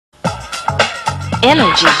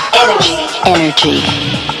Energy. Energy. Energy.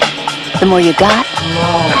 The more you got,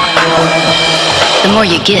 the more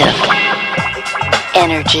you give.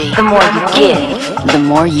 Energy. The more you give, the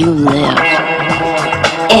more you live.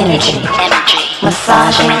 Energy. Energy.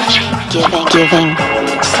 Massaging. Giving.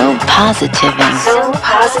 So positiving. So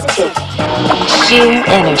positive. Sheer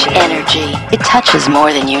energy. Energy. It touches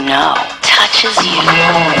more than you know. Touches you.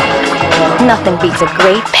 Nothing beats a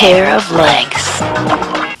great pair of legs.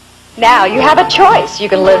 Now you have a choice. You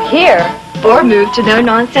can live here or move to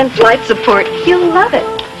no-nonsense light support. You'll love it.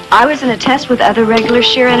 I was in a test with other regular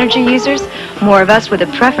sheer energy users. More of us with a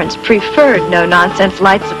preference preferred no-nonsense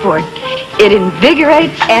light support. It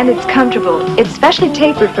invigorates and it's comfortable. It's specially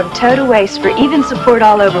tapered from toe to waist for even support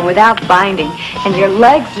all over without binding. And your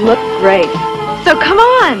legs look great. So come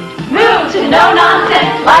on, move to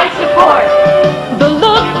no-nonsense light support. The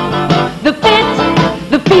look, the fit,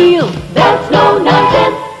 the feel, that's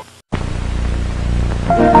no-nonsense.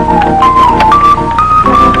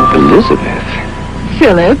 Elizabeth.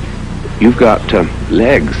 Philip, You've got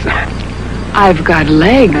legs. I've got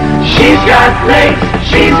legs. She's got legs,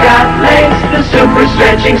 the super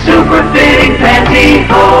stretching, super fitting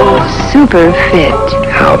pantyhose. Super fit.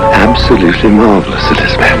 How absolutely marvelous,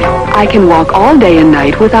 Elizabeth. I can walk all day and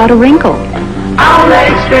night without a wrinkle. Our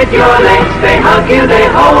legs fit your legs, they hug you, they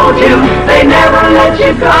hold you, they never let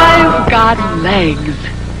you go. I've got legs.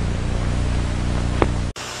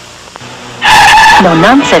 No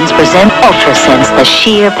Nonsense present UltraSense, the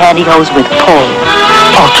sheer pantyhose with pull.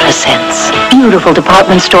 UltraSense. Beautiful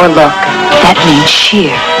department store look. That means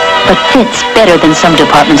sheer. But fits better than some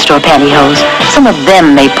department store pantyhose. Some of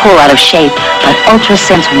them may pull out of shape, but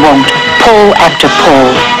UltraSense won't. Pull after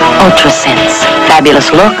pull. UltraSense.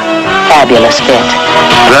 Fabulous look, fabulous fit.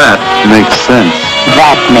 That makes sense.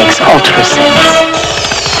 That makes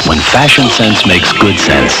UltraSense. When fashion sense makes good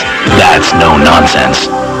sense, that's no nonsense.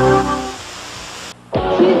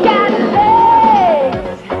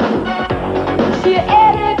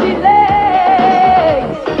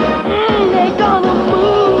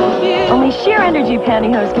 Sheer energy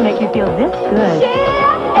pantyhose can make you feel this good. Sheer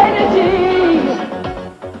energy!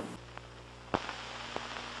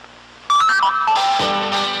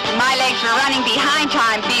 My legs were running behind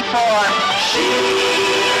time before.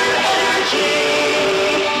 Sheer energy.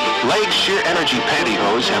 Leg Sheer Energy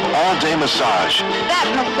pantyhose have all-day massage. That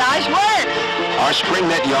massage works. Our spring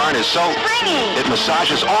net yarn is so Springy. it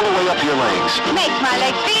massages all the way up your legs. Makes my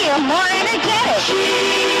legs feel more energetic.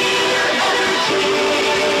 Sheer energy.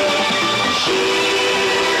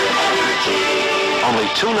 Only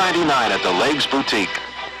 $2.99 at the Legs Boutique.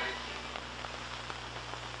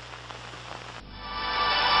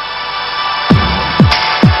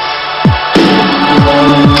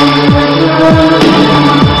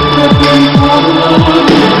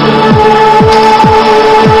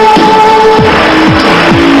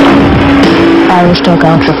 Aristok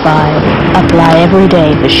Ultra 5. Apply every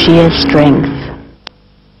day for sheer strength.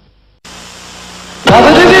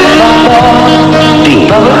 Dean,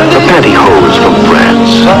 the pantyhose from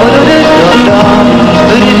France.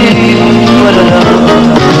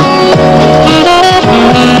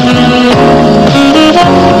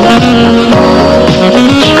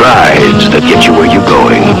 Strides that get you where you're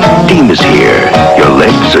going. Dean is here. Your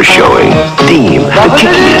legs are showing. Dean, the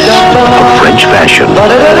kickiest of French fashion.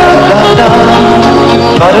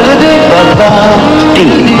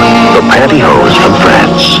 Dean, the pantyhose from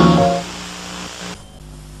France.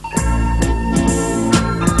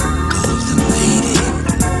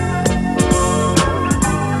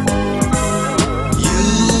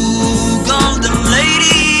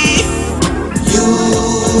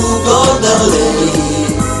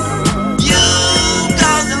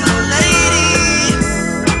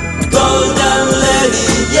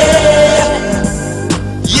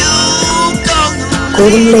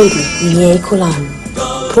 Golden Lady, Miei Kulan,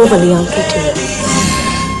 Provali Amplitude.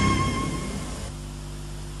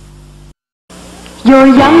 You're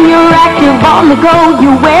young, you're active, on the go,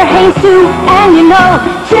 you wear Jesus, and you know,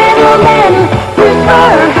 gentlemen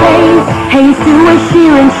prefer Haze. Jesus is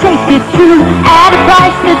sheer and shaped it true, at a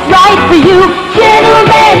price that's right for you.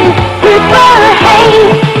 Gentlemen prefer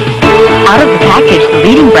Haze. Out of the package, the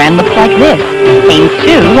leading brand looks like this. Hanes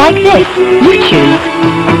too, like this. You choose.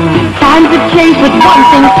 Times have changed, but one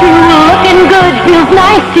thing's true, looking good feels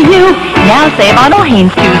nice to you. Now save on all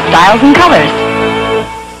Hanes 2 styles and colors.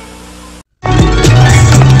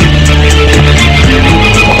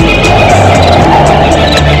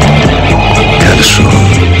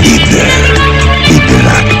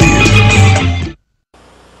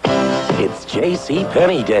 It's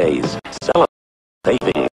JCPenney Days. Celebrate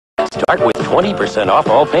savings. Start with 20% off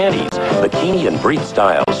all panties, bikini and brief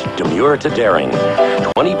styles, demure to daring.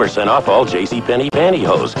 20% off all JCPenney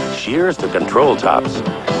pantyhose, sheers to control tops.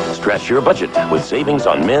 Stretch your budget with savings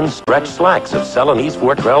on men's stretch slacks of Celanese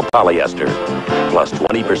 412 polyester. Plus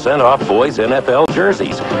 20% off boys' NFL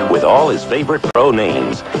jerseys with all his favorite pro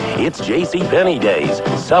names. It's JCPenney Days.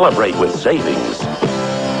 Celebrate with savings.